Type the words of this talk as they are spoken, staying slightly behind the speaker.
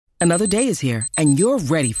Another day is here, and you're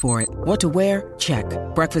ready for it. What to wear? Check.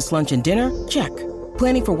 Breakfast, lunch, and dinner? Check.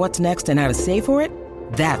 Planning for what's next and how to save for it?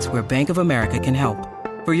 That's where Bank of America can help.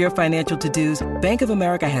 For your financial to-dos, Bank of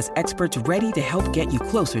America has experts ready to help get you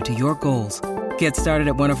closer to your goals. Get started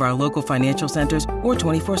at one of our local financial centers or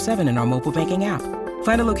 24/7 in our mobile banking app.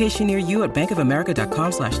 Find a location near you at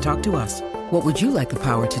bankofamerica.com/talktous. What would you like the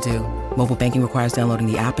power to do? Mobile banking requires downloading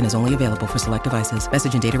the app and is only available for select devices.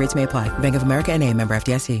 Message and data rates may apply. Bank of America N.A., member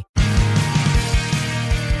FDIC.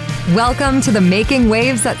 Welcome to the Making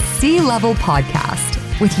Waves at Sea Level podcast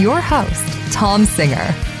with your host, Tom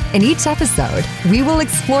Singer. In each episode, we will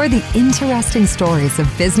explore the interesting stories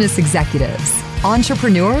of business executives,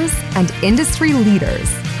 entrepreneurs, and industry leaders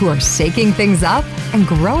who are shaking things up and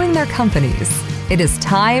growing their companies. It is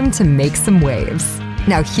time to make some waves.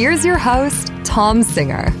 Now here's your host, Tom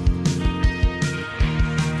Singer.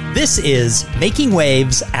 This is Making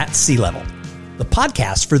Waves at Sea Level, the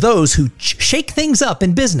podcast for those who shake things up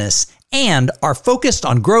in business and are focused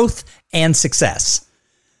on growth and success.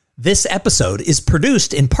 This episode is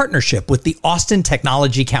produced in partnership with the Austin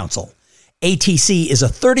Technology Council. ATC is a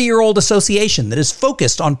 30-year-old association that is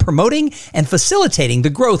focused on promoting and facilitating the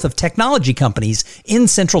growth of technology companies in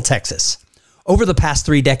Central Texas. Over the past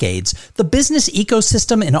 3 decades, the business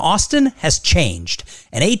ecosystem in Austin has changed,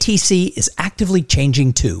 and ATC is actively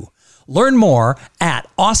changing too. Learn more at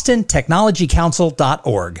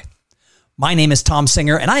austintechnologycouncil.org. My name is Tom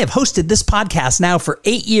Singer, and I have hosted this podcast now for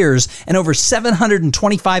 8 years and over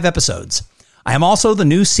 725 episodes. I am also the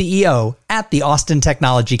new CEO at the Austin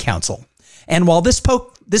Technology Council. And while this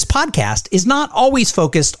podcast is not always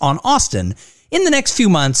focused on Austin, in the next few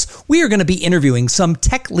months, we are going to be interviewing some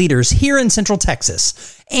tech leaders here in Central Texas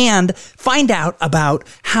and find out about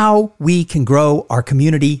how we can grow our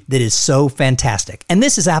community that is so fantastic. And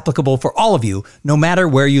this is applicable for all of you, no matter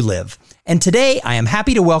where you live. And today, I am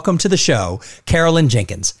happy to welcome to the show, Carolyn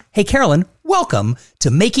Jenkins. Hey, Carolyn, welcome to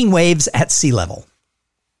Making Waves at Sea Level.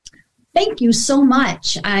 Thank you so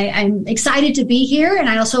much. I'm excited to be here, and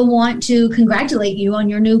I also want to congratulate you on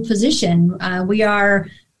your new position. We are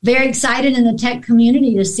very excited in the tech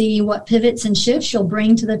community to see what pivots and shifts you'll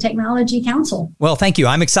bring to the Technology Council. Well, thank you.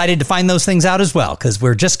 I'm excited to find those things out as well, because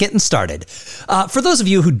we're just getting started. For those of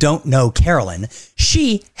you who don't know Carolyn,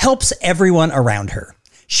 she helps everyone around her.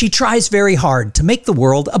 She tries very hard to make the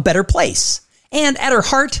world a better place. And at her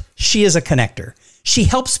heart, she is a connector. She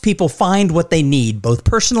helps people find what they need, both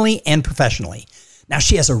personally and professionally. Now,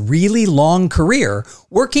 she has a really long career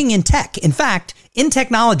working in tech. In fact, in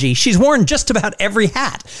technology, she's worn just about every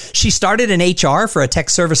hat. She started in HR for a tech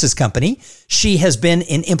services company. She has been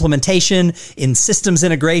in implementation, in systems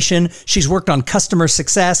integration. She's worked on customer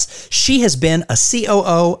success. She has been a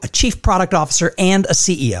COO, a chief product officer, and a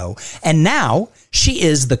CEO. And now she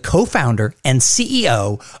is the co-founder and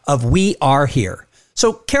CEO of We Are Here.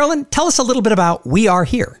 So, Carolyn, tell us a little bit about We Are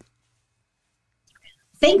Here.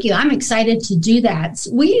 Thank you. I'm excited to do that.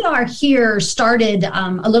 We Are Here started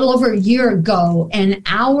a little over a year ago, and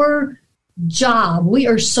our job, we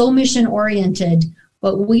are so mission oriented,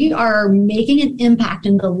 but we are making an impact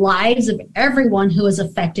in the lives of everyone who is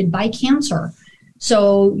affected by cancer.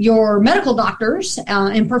 So your medical doctors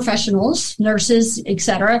and professionals, nurses,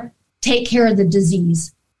 etc., take care of the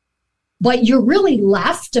disease. But you're really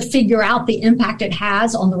left to figure out the impact it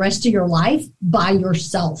has on the rest of your life by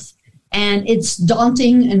yourself. And it's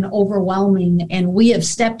daunting and overwhelming. And we have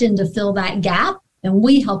stepped in to fill that gap. And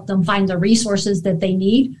we help them find the resources that they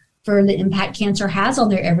need for the impact cancer has on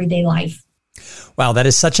their everyday life. Wow, that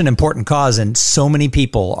is such an important cause. And so many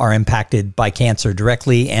people are impacted by cancer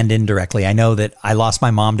directly and indirectly. I know that I lost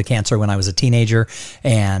my mom to cancer when I was a teenager.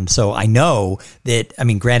 And so I know that,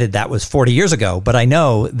 granted, that was 40 years ago, but I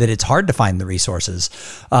know that it's hard to find the resources.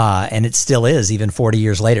 And it still is, even 40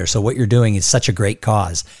 years later. So what you're doing is such a great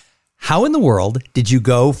cause. How in the world did you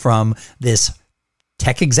go from this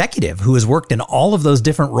tech executive who has worked in all of those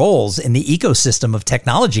different roles in the ecosystem of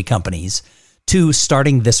technology companies to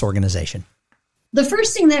starting this organization? The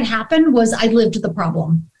first thing that happened was I lived the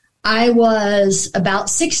problem. I was about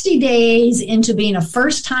 60 days into being a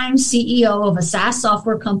first-time CEO of a SaaS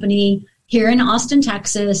software company here in Austin,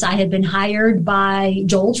 Texas. I had been hired by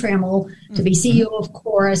Joel Trammell to be CEO of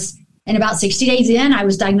Chorus. And about 60 days in, I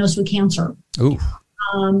was diagnosed with cancer. Ooh.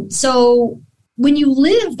 So when you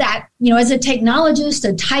live that, as a technologist,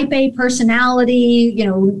 a type A personality,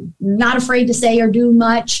 not afraid to say or do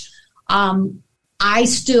much, I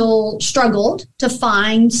still struggled to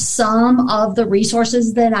find some of the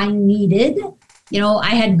resources that I needed.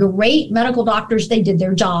 I had great medical doctors. They did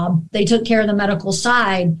their job. They took care of the medical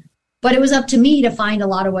side, but it was up to me to find a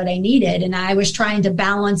lot of what I needed. And I was trying to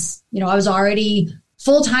balance, I was already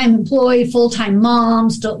full-time employee, full-time mom,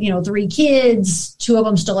 still, 3 kids, 2 of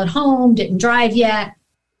them still at home, didn't drive yet.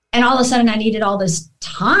 And all of a sudden I needed all this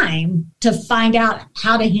time to find out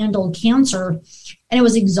how to handle cancer. And it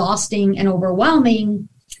was exhausting and overwhelming.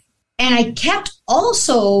 And I kept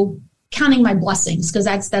also counting my blessings because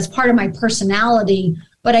that's part of my personality.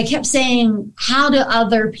 But I kept saying, how do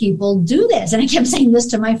other people do this? And I kept saying this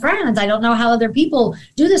to my friends. I don't know how other people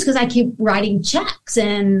do this because I keep writing checks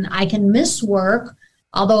and I can miss work.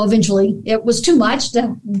 Although eventually it was too much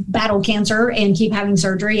to battle cancer and keep having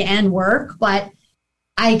surgery and work. But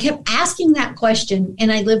I kept asking that question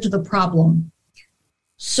and I lived the problem.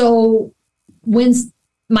 So when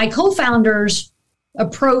my co-founders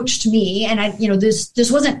approached me, and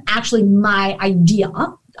this wasn't actually my idea.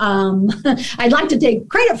 I'd like to take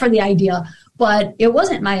credit for the idea, but it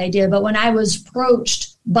wasn't my idea. But when I was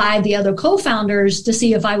approached by the other co-founders to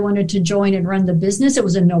see if I wanted to join and run the business, it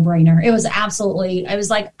was a no-brainer. It was absolutely, I was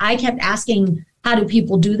like, I kept asking, how do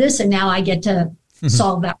people do this? And now I get to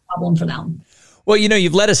solve that problem for them. Well,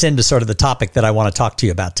 you've led us into sort of the topic that I want to talk to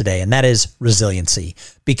you about today, and that is resiliency.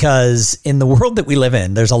 Because in the world that we live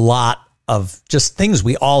in, there's a lot of just things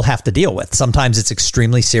we all have to deal with. Sometimes it's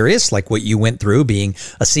extremely serious, like what you went through, being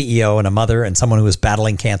a CEO and a mother and someone who is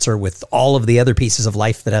battling cancer with all of the other pieces of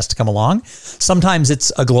life that has to come along. Sometimes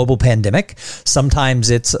it's a global pandemic. Sometimes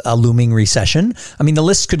it's a looming recession. I mean, the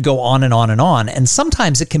list could go on and on and on. And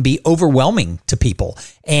sometimes it can be overwhelming to people.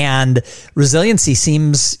 And resiliency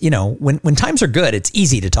seems, when times are good, it's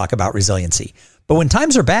easy to talk about resiliency. But when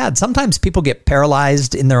times are bad, sometimes people get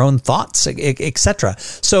paralyzed in their own thoughts, et cetera.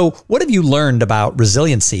 So what have you learned about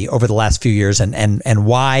resiliency over the last few years, and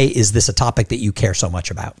why is this a topic that you care so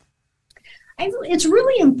much about? It's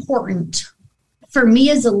really important for me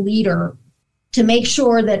as a leader to make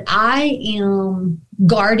sure that I am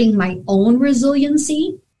guarding my own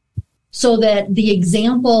resiliency so that the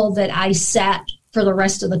example that I set for the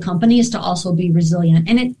rest of the company is to also be resilient.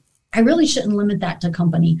 And I really shouldn't limit that to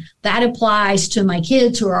company. That applies to my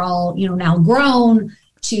kids who are all, now grown,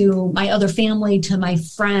 to my other family, to my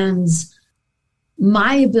friends.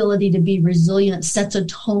 My ability to be resilient sets a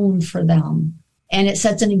tone for them, and it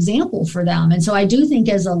sets an example for them. And so I do think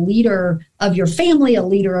as a leader of your family, a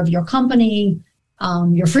leader of your company,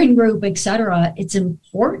 your friend group, et cetera, it's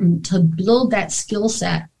important to build that skill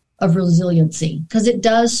set of resiliency because it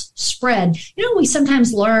does spread. We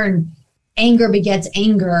sometimes learn anger begets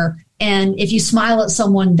anger. And if you smile at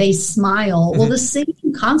someone, they smile. Well, the same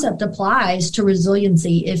concept applies to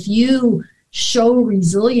resiliency. If you show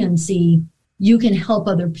resiliency, you can help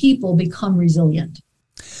other people become resilient.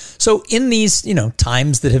 So in these,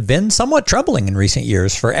 times that have been somewhat troubling in recent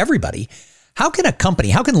years for everybody, how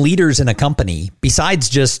can leaders in a company, besides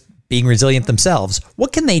just being resilient themselves,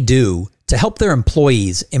 what can they do to help their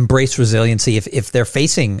employees embrace resiliency if they're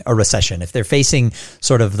facing a recession, if they're facing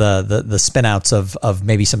sort of the spinouts of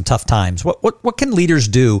maybe some tough times? What can leaders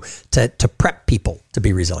do to prep people to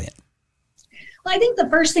be resilient? Well, I think the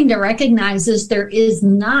first thing to recognize is there is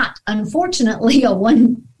not, unfortunately, a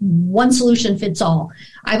one solution fits all.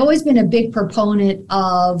 I've always been a big proponent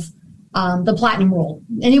of the platinum rule.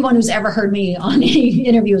 Anyone who's ever heard me on any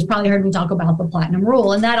interview has probably heard me talk about the platinum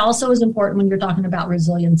rule. And that also is important when you're talking about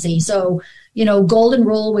resiliency. So, golden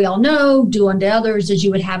rule, we all know, do unto others as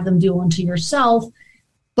you would have them do unto yourself.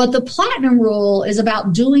 But the platinum rule is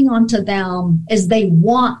about doing unto them as they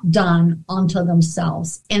want done unto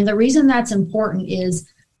themselves. And the reason that's important is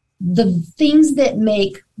the things that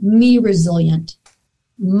make me resilient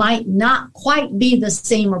might not quite be the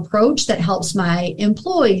same approach that helps my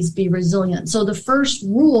employees be resilient. So the first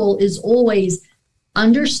rule is always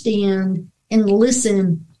understand and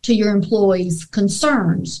listen to your employees'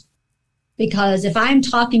 concerns. Because if I'm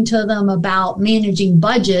talking to them about managing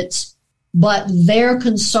budgets, but their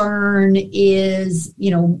concern is,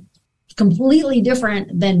 completely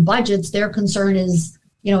different than budgets, their concern is,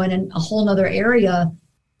 in a whole nother area,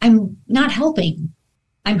 I'm not helping.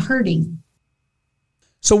 I'm hurting.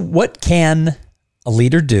 So what can a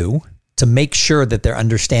leader do to make sure that they're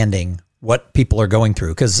understanding what people are going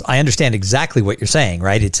through? Because I understand exactly what you're saying,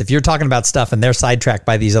 right? It's if you're talking about stuff and they're sidetracked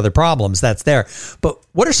by these other problems, that's there. But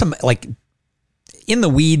what are some in the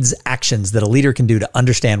weeds actions that a leader can do to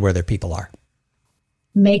understand where their people are?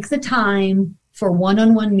 Make the time for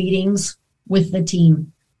one-on-one meetings with the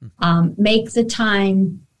team. Make the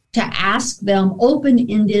time to ask them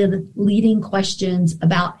open-ended leading questions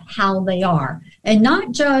about how they are. And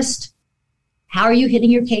not just how are you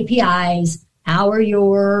hitting your KPIs, how are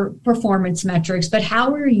your performance metrics, but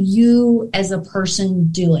how are you as a person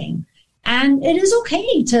doing? And it is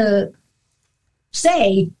okay to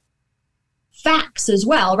say, facts as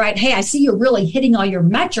well, right? Hey, I see you're really hitting all your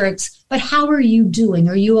metrics, but how are you doing?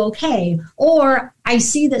 Are you okay? Or I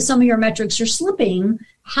see that some of your metrics are slipping.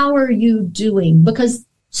 How are you doing? Because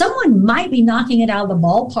someone might be knocking it out of the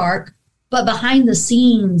ballpark, but behind the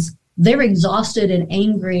scenes, they're exhausted and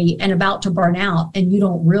angry and about to burn out, and you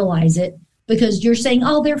don't realize it because you're saying,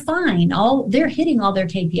 oh, they're fine. They're hitting all their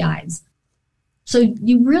KPIs. So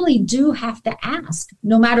you really do have to ask,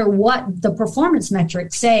 no matter what the performance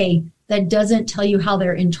metrics say, that doesn't tell you how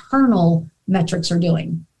their internal metrics are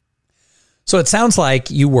doing. So it sounds like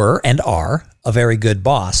you were and are a very good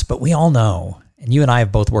boss, but we all know, and you and I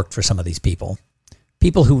have both worked for some of these people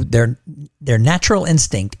who their natural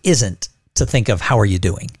instinct isn't to think of how are you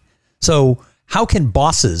doing. So how can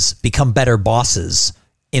bosses become better bosses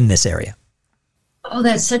in this area? Oh,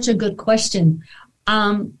 that's such a good question.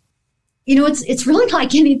 It's really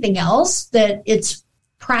like anything else, that it's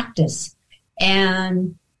practice.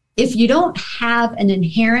 And if you don't have an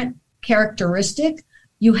inherent characteristic,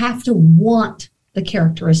 you have to want the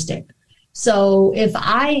characteristic. So if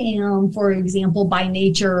I am, for example, by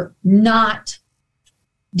nature, not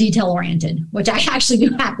detail-oriented, which I actually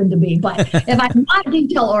do happen to be, but if I'm not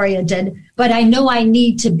detail-oriented, but I know I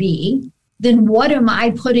need to be, then what am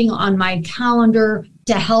I putting on my calendar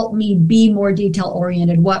to help me be more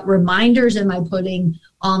detail-oriented? What reminders am I putting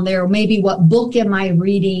on there? Maybe what book am I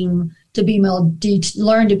reading to be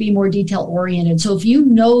learn to be more detail-oriented? So if you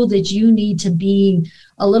know that you need to be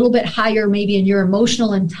a little bit higher, maybe in your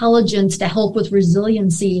emotional intelligence to help with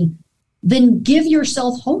resiliency, then give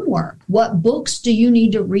yourself homework. What books do you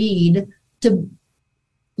need to read to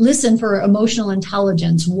listen for emotional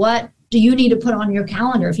intelligence? What do you need to put on your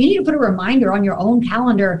calendar? If you need to put a reminder on your own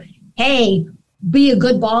calendar, hey, be a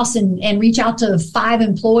good boss and reach out to 5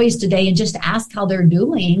 employees today and just ask how they're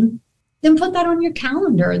doing, then put that on your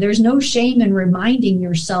calendar. There's no shame in reminding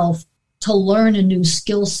yourself to learn a new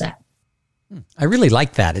skill set. I really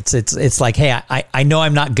like that. It's like, hey, I know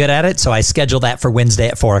I'm not good at it, so I schedule that for Wednesday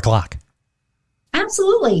at 4:00.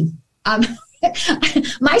 Absolutely.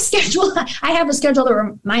 My schedule, I have a schedule that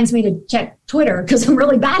reminds me to check Twitter because I'm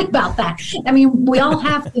really bad about that. I mean, we all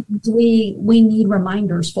have things we need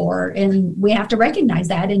reminders for, and we have to recognize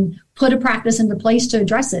that and put a practice into place to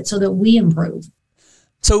address it so that we improve.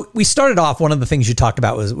 So we started off, one of the things you talked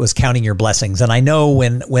about was counting your blessings. And I know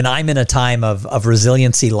when I'm in a time of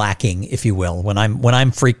resiliency lacking, if you will, when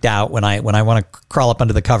I'm freaked out, when I want to crawl up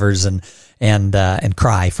under the covers and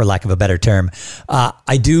cry, for lack of a better term,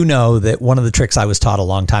 I do know that one of the tricks I was taught a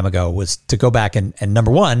long time ago was to go back and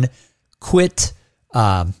number one, quit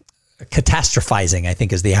catastrophizing, I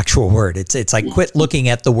think is the actual word. It's like quit looking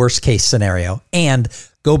at the worst case scenario and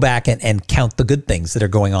go back and count the good things that are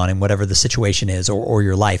going on in whatever the situation is or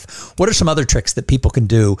your life. What are some other tricks that people can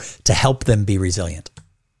do to help them be resilient?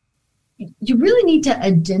 You really need to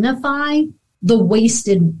identify the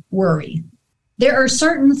wasted worry. There are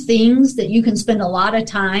certain things that you can spend a lot of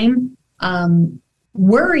time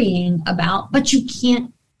worrying about, but you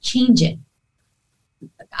can't change it.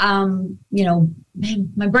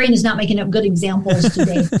 My brain is not making up good examples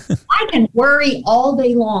today. I can worry all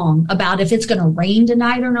day long about if it's going to rain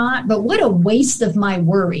tonight or not, but what a waste of my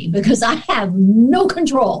worry, because I have no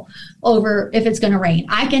control over if it's going to rain.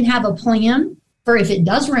 I can have a plan for if it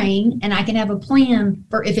does rain, and I can have a plan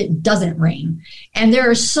for if it doesn't rain. And there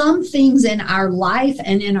are some things in our life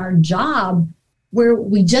and in our job where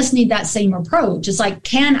we just need that same approach. It's like,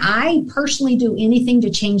 can I personally do anything to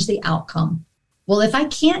change the outcome? Well, if I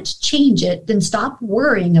can't change it, then stop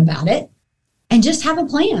worrying about it and just have a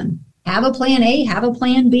plan. Have a plan A, have a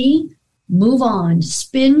plan B, move on.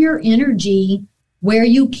 Spend your energy where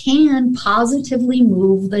you can positively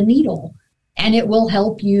move the needle, and it will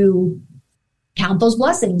help you count those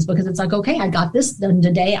blessings, because it's like, okay, I got this done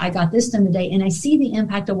today. I got this done today. And I see the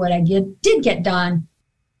impact of what I did get done,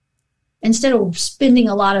 instead of spending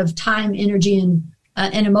a lot of time, energy,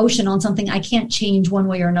 and emotion on something I can't change one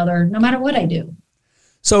way or another, no matter what I do.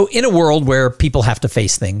 So in a world where people have to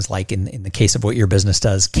face things like in the case of what your business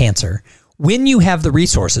does, cancer, when you have the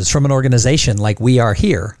resources from an organization like we are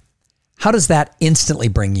here, how does that instantly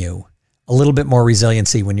bring you a little bit more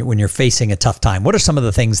resiliency when you're facing a tough time? What are some of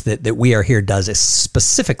the things that We Are Here does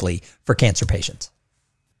specifically for cancer patients?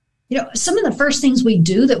 Some of the first things we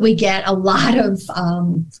do that we get a lot of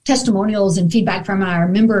testimonials and feedback from our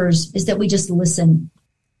members is that we just listen.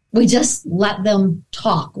 We just let them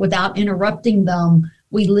talk without interrupting them.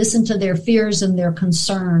 We listen to their fears and their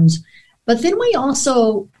concerns. But then we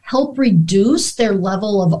also help reduce their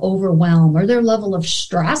level of overwhelm or their level of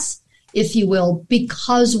stress, if you will,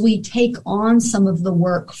 because we take on some of the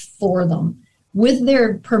work for them. with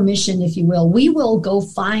their permission, if you will, we will go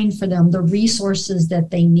find for them the resources that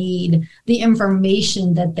they need, the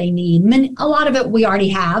information that they need. A lot of it we already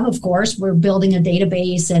have, of course. We're building a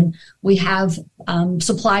database and we have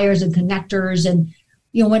suppliers and connectors. And,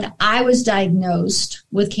 when I was diagnosed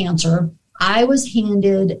with cancer, I was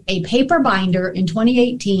handed a paper binder in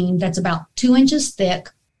 2018 that's about 2 inches thick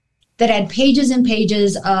that had pages and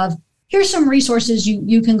pages of, here's some resources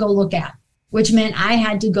you can go look at, which meant I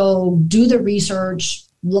had to go do the research,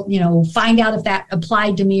 find out if that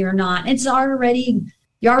applied to me or not.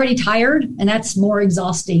 You're already tired, and that's more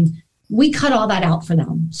exhausting. We cut all that out for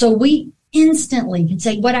them. So we instantly can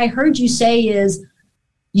say, what I heard you say is,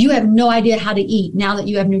 you have no idea how to eat now that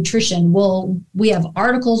you have nutrition. Well, we have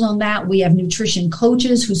articles on that. We have nutrition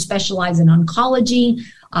coaches who specialize in oncology.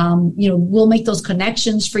 We'll make those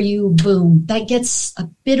connections for you. Boom. That gets a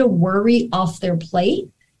bit of worry off their plate,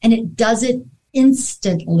 and it does it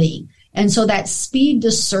instantly. And so that speed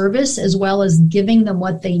to service, as well as giving them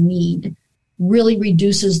what they need, really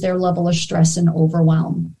reduces their level of stress and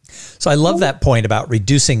overwhelm. So I love that point about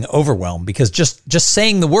reducing overwhelm, because just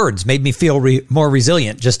saying the words made me feel more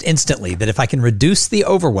resilient just instantly, that if I can reduce the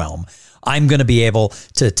overwhelm, I'm going to be able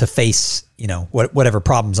to face, whatever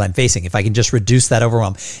problems I'm facing, if I can just reduce that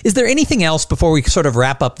overwhelm. Is there anything else before we sort of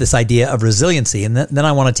wrap up this idea of resiliency? And then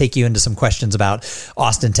I want to take you into some questions about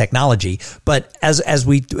Austin Technology. But as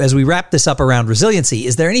we wrap this up around resiliency,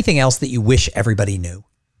 is there anything else that you wish everybody knew?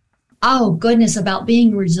 Oh, goodness, about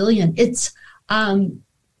being resilient. It's,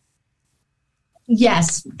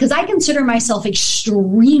 yes, because I consider myself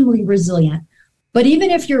extremely resilient. But even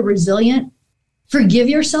if you're resilient, forgive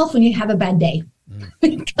yourself when you have a bad day,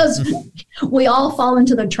 because we all fall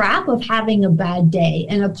into the trap of having a bad day.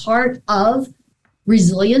 And a part of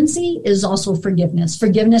resiliency is also forgiveness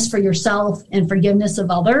for yourself and forgiveness of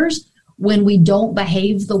others when we don't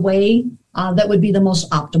behave the way that would be the most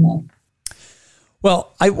optimal.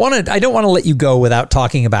 Well, I don't want to let you go without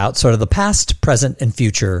talking about sort of the past, present, and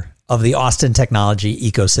future of the Austin Technology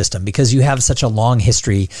ecosystem, because you have such a long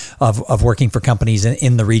history of working for companies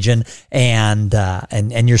in the region, and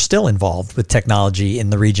you're still involved with technology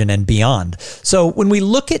in the region and beyond. So when we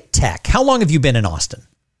look at tech, how long have you been in Austin?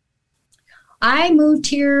 I moved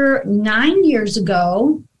here 9 years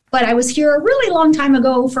ago, but I was here a really long time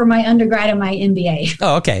ago for my undergrad and my MBA.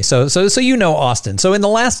 Oh, okay. So you know Austin. So in the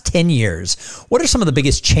last 10 years, what are some of the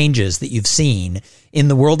biggest changes that you've seen in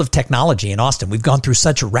the world of technology in Austin? We've gone through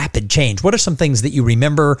such rapid change. What are some things that you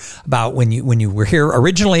remember about when you were here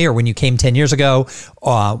originally, or when you came 10 years ago?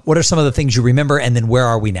 What are some of the things you remember, and then where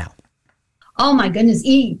are we now? Oh my goodness.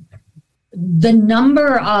 The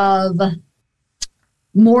number of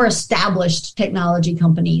more established technology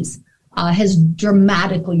companies has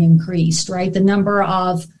dramatically increased, right? The number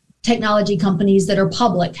of technology companies that are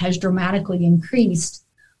public has dramatically increased.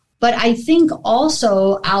 But I think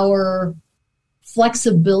also our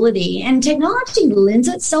flexibility, and technology lends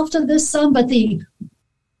itself to this some, but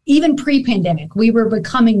even pre-pandemic, we were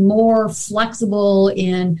becoming more flexible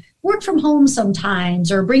in work from home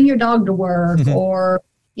sometimes, or bring your dog to work, or,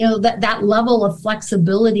 that level of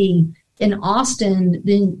flexibility in Austin.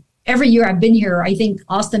 Then every year I've been here, I think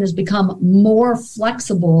Austin has become more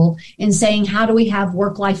flexible in saying, how do we have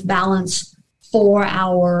work-life balance for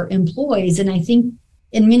our employees? And I think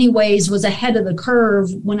in many ways was ahead of the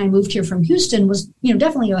curve when I moved here from Houston, was,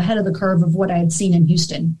 definitely ahead of the curve of what I had seen in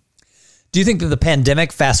Houston. Do you think that the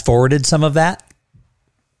pandemic fast forwarded some of that?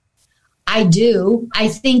 I do. I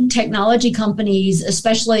think technology companies,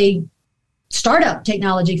 especially startup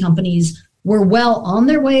technology companies, were well on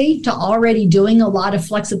their way to already doing a lot of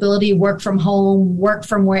flexibility, work from home, work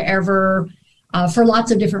from wherever, for lots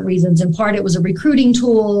of different reasons. In part, it was a recruiting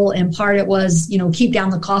tool. In part, it was, keep down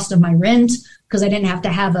the cost of my rent, because I didn't have to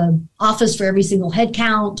have an office for every single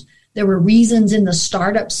headcount. There were reasons in the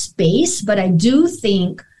startup space, but I do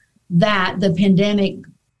think that the pandemic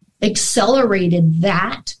accelerated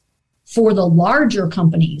that for the larger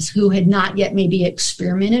companies who had not yet maybe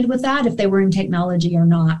experimented with that, if they were in technology or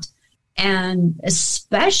not. And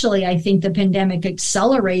especially, I think the pandemic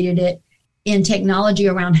accelerated it in technology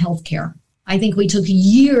around healthcare. I think we took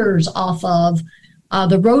years off of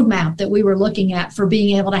the roadmap that we were looking at for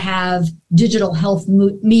being able to have digital health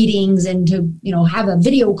meetings and to, have a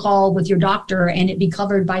video call with your doctor and it be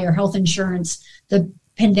covered by your health insurance. The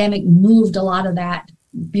pandemic moved a lot of that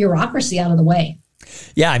bureaucracy out of the way.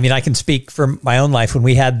 Yeah, I mean, I can speak from my own life. When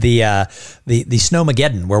we had the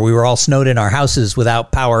Snowmageddon, where we were all snowed in our houses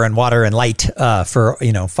without power and water and light for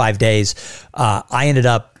 5 days, I ended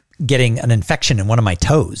up getting an infection in one of my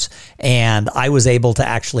toes, and I was able to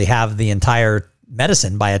actually have the entire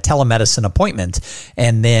medicine by a telemedicine appointment.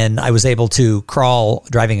 And then I was able to crawl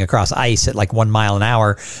driving across ice at like 1 mile an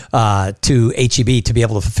hour to HEB to be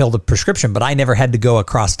able to fulfill the prescription. But I never had to go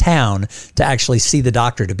across town to actually see the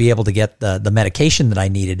doctor to be able to get the medication that I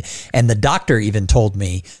needed. And the doctor even told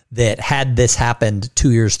me that had this happened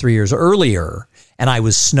 2 years, 3 years earlier, and I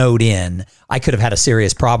was snowed in, I could have had a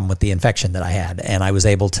serious problem with the infection that I had. And I was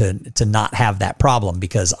able to not have that problem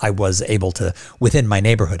because I was able to, within my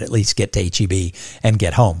neighborhood, at least get to HEB and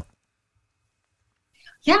get home.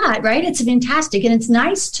 Yeah, right. It's fantastic. And it's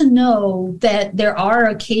nice to know that there are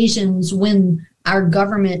occasions when our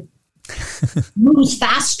government moves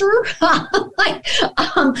faster.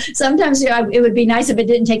 Sometimes it would be nice if it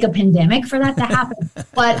didn't take a pandemic for that to happen.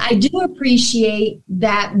 But I do appreciate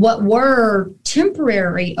that what were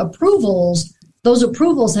temporary approvals, those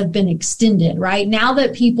approvals have been extended, right? Now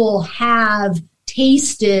that people have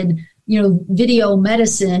tasted, video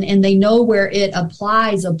medicine and they know where it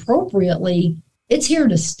applies appropriately, it's here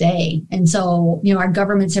to stay. And so, our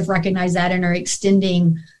governments have recognized that and are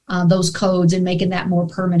extending those codes and making that more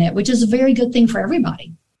permanent, which is a very good thing for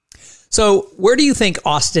everybody. So where do you think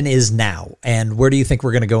Austin is now? And where do you think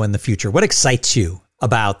we're going to go in the future? What excites you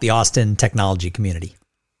about the Austin technology community?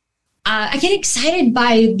 I get excited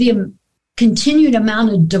by the continued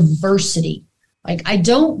amount of diversity. Like, I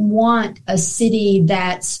don't want a city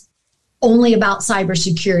that's only about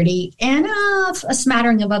cybersecurity and a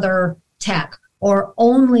smattering of other tech, or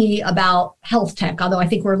only about health tech, although I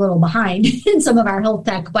think we're a little behind in some of our health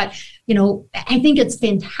tech. But, I think it's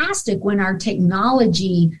fantastic when our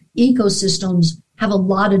technology ecosystems have a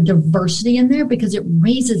lot of diversity in there because it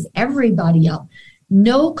raises everybody up.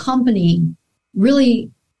 No company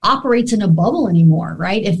really operates in a bubble anymore,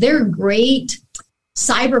 right? If they're great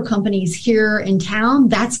cyber companies here in town,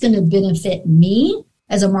 that's going to benefit me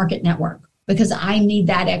as a market network, because I need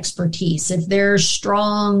that expertise. If there's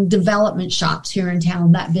strong development shops here in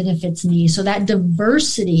town, that benefits me. So that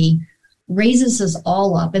diversity raises us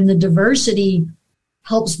all up, and the diversity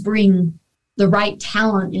helps bring the right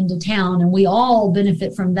talent into town, and we all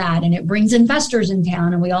benefit from that. And it brings investors in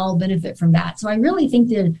town, and we all benefit from that. So I really think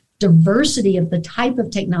the diversity of the type of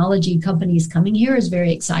technology companies coming here is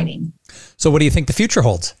very exciting. So what do you think the future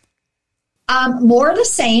holds? More of the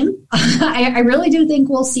same. I really do think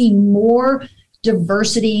we'll see more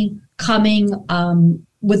diversity coming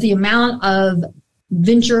with the amount of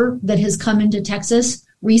venture that has come into Texas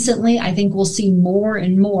recently. I think we'll see more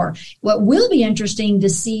and more. What will be interesting to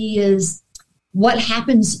see is what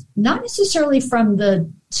happens, not necessarily from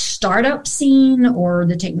the startup scene or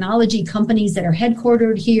the technology companies that are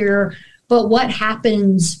headquartered here, but what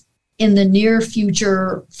happens in the near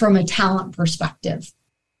future from a talent perspective.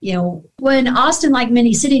 When Austin, like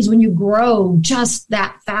many cities, when you grow just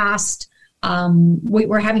that fast,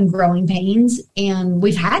 we're having growing pains, and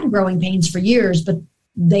we've had growing pains for years, but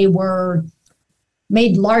they were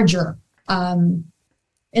made larger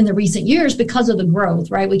in the recent years because of the growth,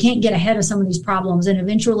 right? We can't get ahead of some of these problems, and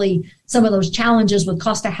eventually some of those challenges with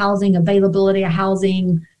cost of housing, availability of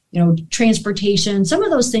housing, transportation, some of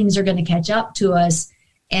those things are going to catch up to us,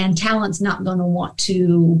 and talent's not going to want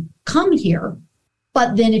to come here.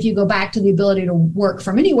 But then if you go back to the ability to work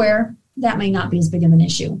from anywhere, that may not be as big of an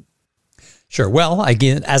issue. Sure. Well,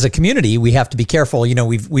 again, as a community, we have to be careful.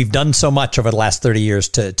 We've done so much over the last 30 years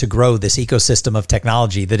to grow this ecosystem of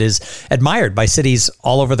technology that is admired by cities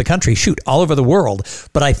all over the country, all over the world.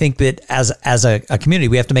 But I think that as a community,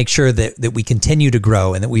 we have to make sure that we continue to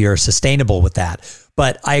grow and that we are sustainable with that.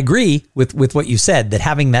 But I agree with what you said, that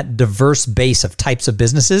having that diverse base of types of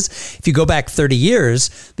businesses, if you go back 30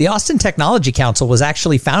 years, the Austin Technology Council was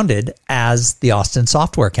actually founded as the Austin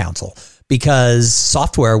Software Council, because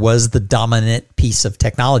software was the dominant piece of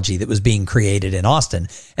technology that was being created in Austin.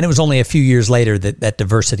 And it was only a few years later that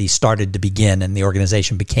diversity started to begin and the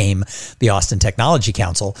organization became the Austin Technology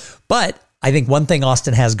Council. But I think one thing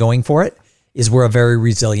Austin has going for it is we're a very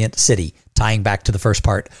resilient city, tying back to the first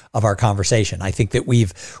part of our conversation. I think that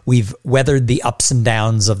we've weathered the ups and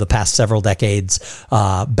downs of the past several decades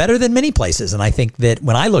better than many places. And I think that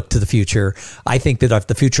when I look to the future, I think that if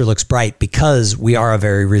the future looks bright because we are a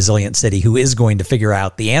very resilient city who is going to figure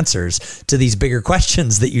out the answers to these bigger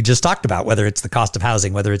questions that you just talked about, whether it's the cost of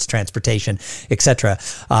housing, whether it's transportation, etc.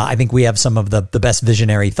 I think we have some of the best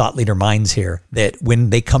visionary thought leader minds here that when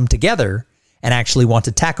they come together and actually want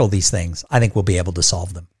to tackle these things, I think we'll be able to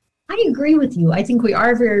solve them. I agree with you. I think we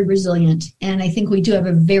are very resilient, and I think we do have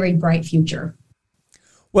a very bright future.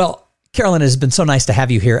 Well, Carolyn, it has been so nice to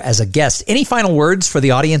have you here as a guest. Any final words for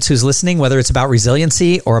the audience who's listening, whether it's about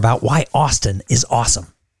resiliency or about why Austin is awesome?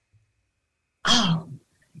 Oh,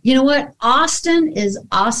 You know what? Austin is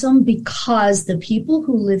awesome because the people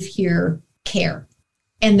who live here care,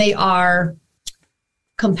 and they are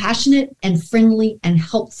compassionate and friendly and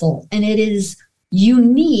helpful. And it is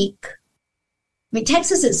unique. I mean,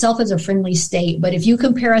 Texas itself is a friendly state, but if you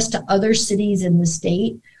compare us to other cities in the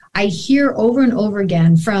state, I hear over and over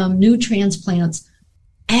again from new transplants,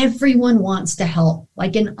 everyone wants to help.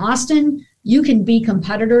 Like in Austin, you can be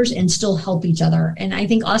competitors and still help each other. And I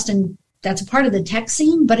think Austin, that's a part of the tech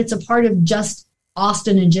scene, but it's a part of just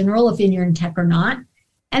Austin in general, if you're in tech or not.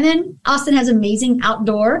 And then Austin has amazing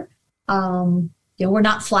outdoor. We're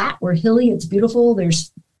not flat, we're hilly. It's beautiful.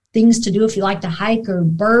 There's things to do if you like to hike or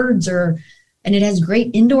birds, and it has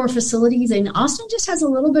great indoor facilities. And Austin just has a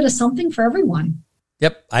little bit of something for everyone.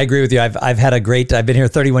 Yep, I agree with you. I've been here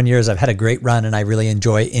 31 years. I've had a great run, and I really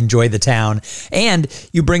enjoy the town. And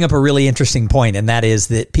you bring up a really interesting point, and that is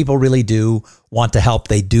that people really do want to help.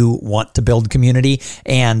 They do want to build community.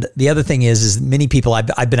 And the other thing is many people,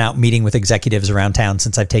 I've been out meeting with executives around town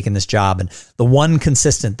since I've taken this job. And the one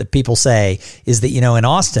consistent that people say is that, in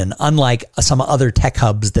Austin, unlike some other tech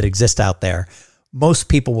hubs that exist out there, most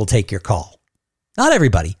people will take your call. Not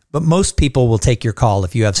everybody, but most people will take your call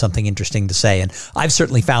if you have something interesting to say. And I've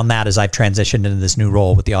certainly found that as I've transitioned into this new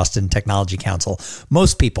role with the Austin Technology Council.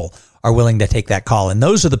 Most people are willing to take that call. And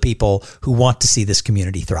those are the people who want to see this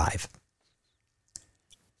community thrive.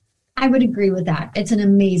 I would agree with that. It's an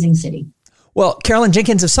amazing city. Well, Carolyn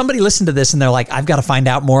Jenkins, if somebody listened to this and they're like, I've got to find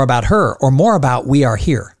out more about her or more about We Are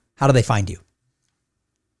Here, how do they find you?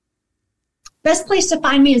 Best place to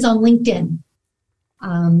find me is on LinkedIn.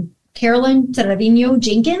 Carolyn Trevino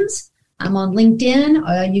Jenkins. I'm on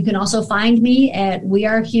LinkedIn. You can also find me at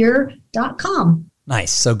wearehere.com.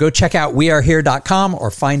 Nice. So go check out wearehere.com or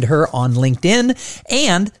find her on LinkedIn.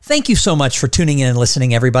 And thank you so much for tuning in and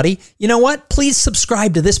listening, everybody. You know what? Please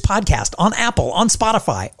subscribe to this podcast on Apple, on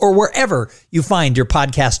Spotify, or wherever you find your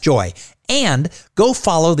podcast joy. And go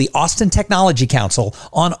follow the Austin Technology Council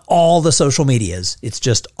on all the social medias. It's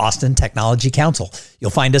just Austin Technology Council. You'll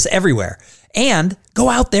find us everywhere. And go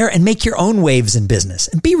out there and make your own waves in business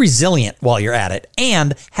and be resilient while you're at it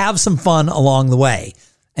and have some fun along the way.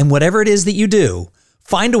 And whatever it is that you do,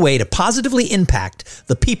 find a way to positively impact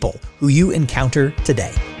the people who you encounter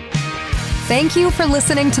today. Thank you for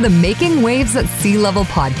listening to the Making Waves at Sea Level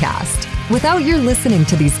podcast. Without your listening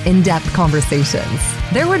to these in-depth conversations,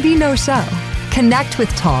 there would be no show. Connect with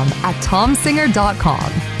Tom at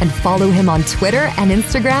tomsinger.com and follow him on Twitter and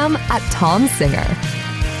Instagram at tomsinger.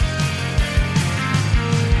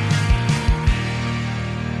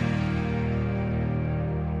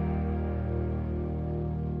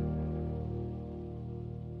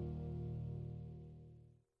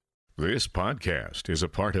 This podcast is a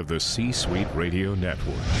part of the C-Suite Radio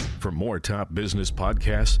Network. For more top business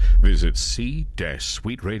podcasts, visit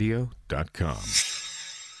c-suiteradio.com.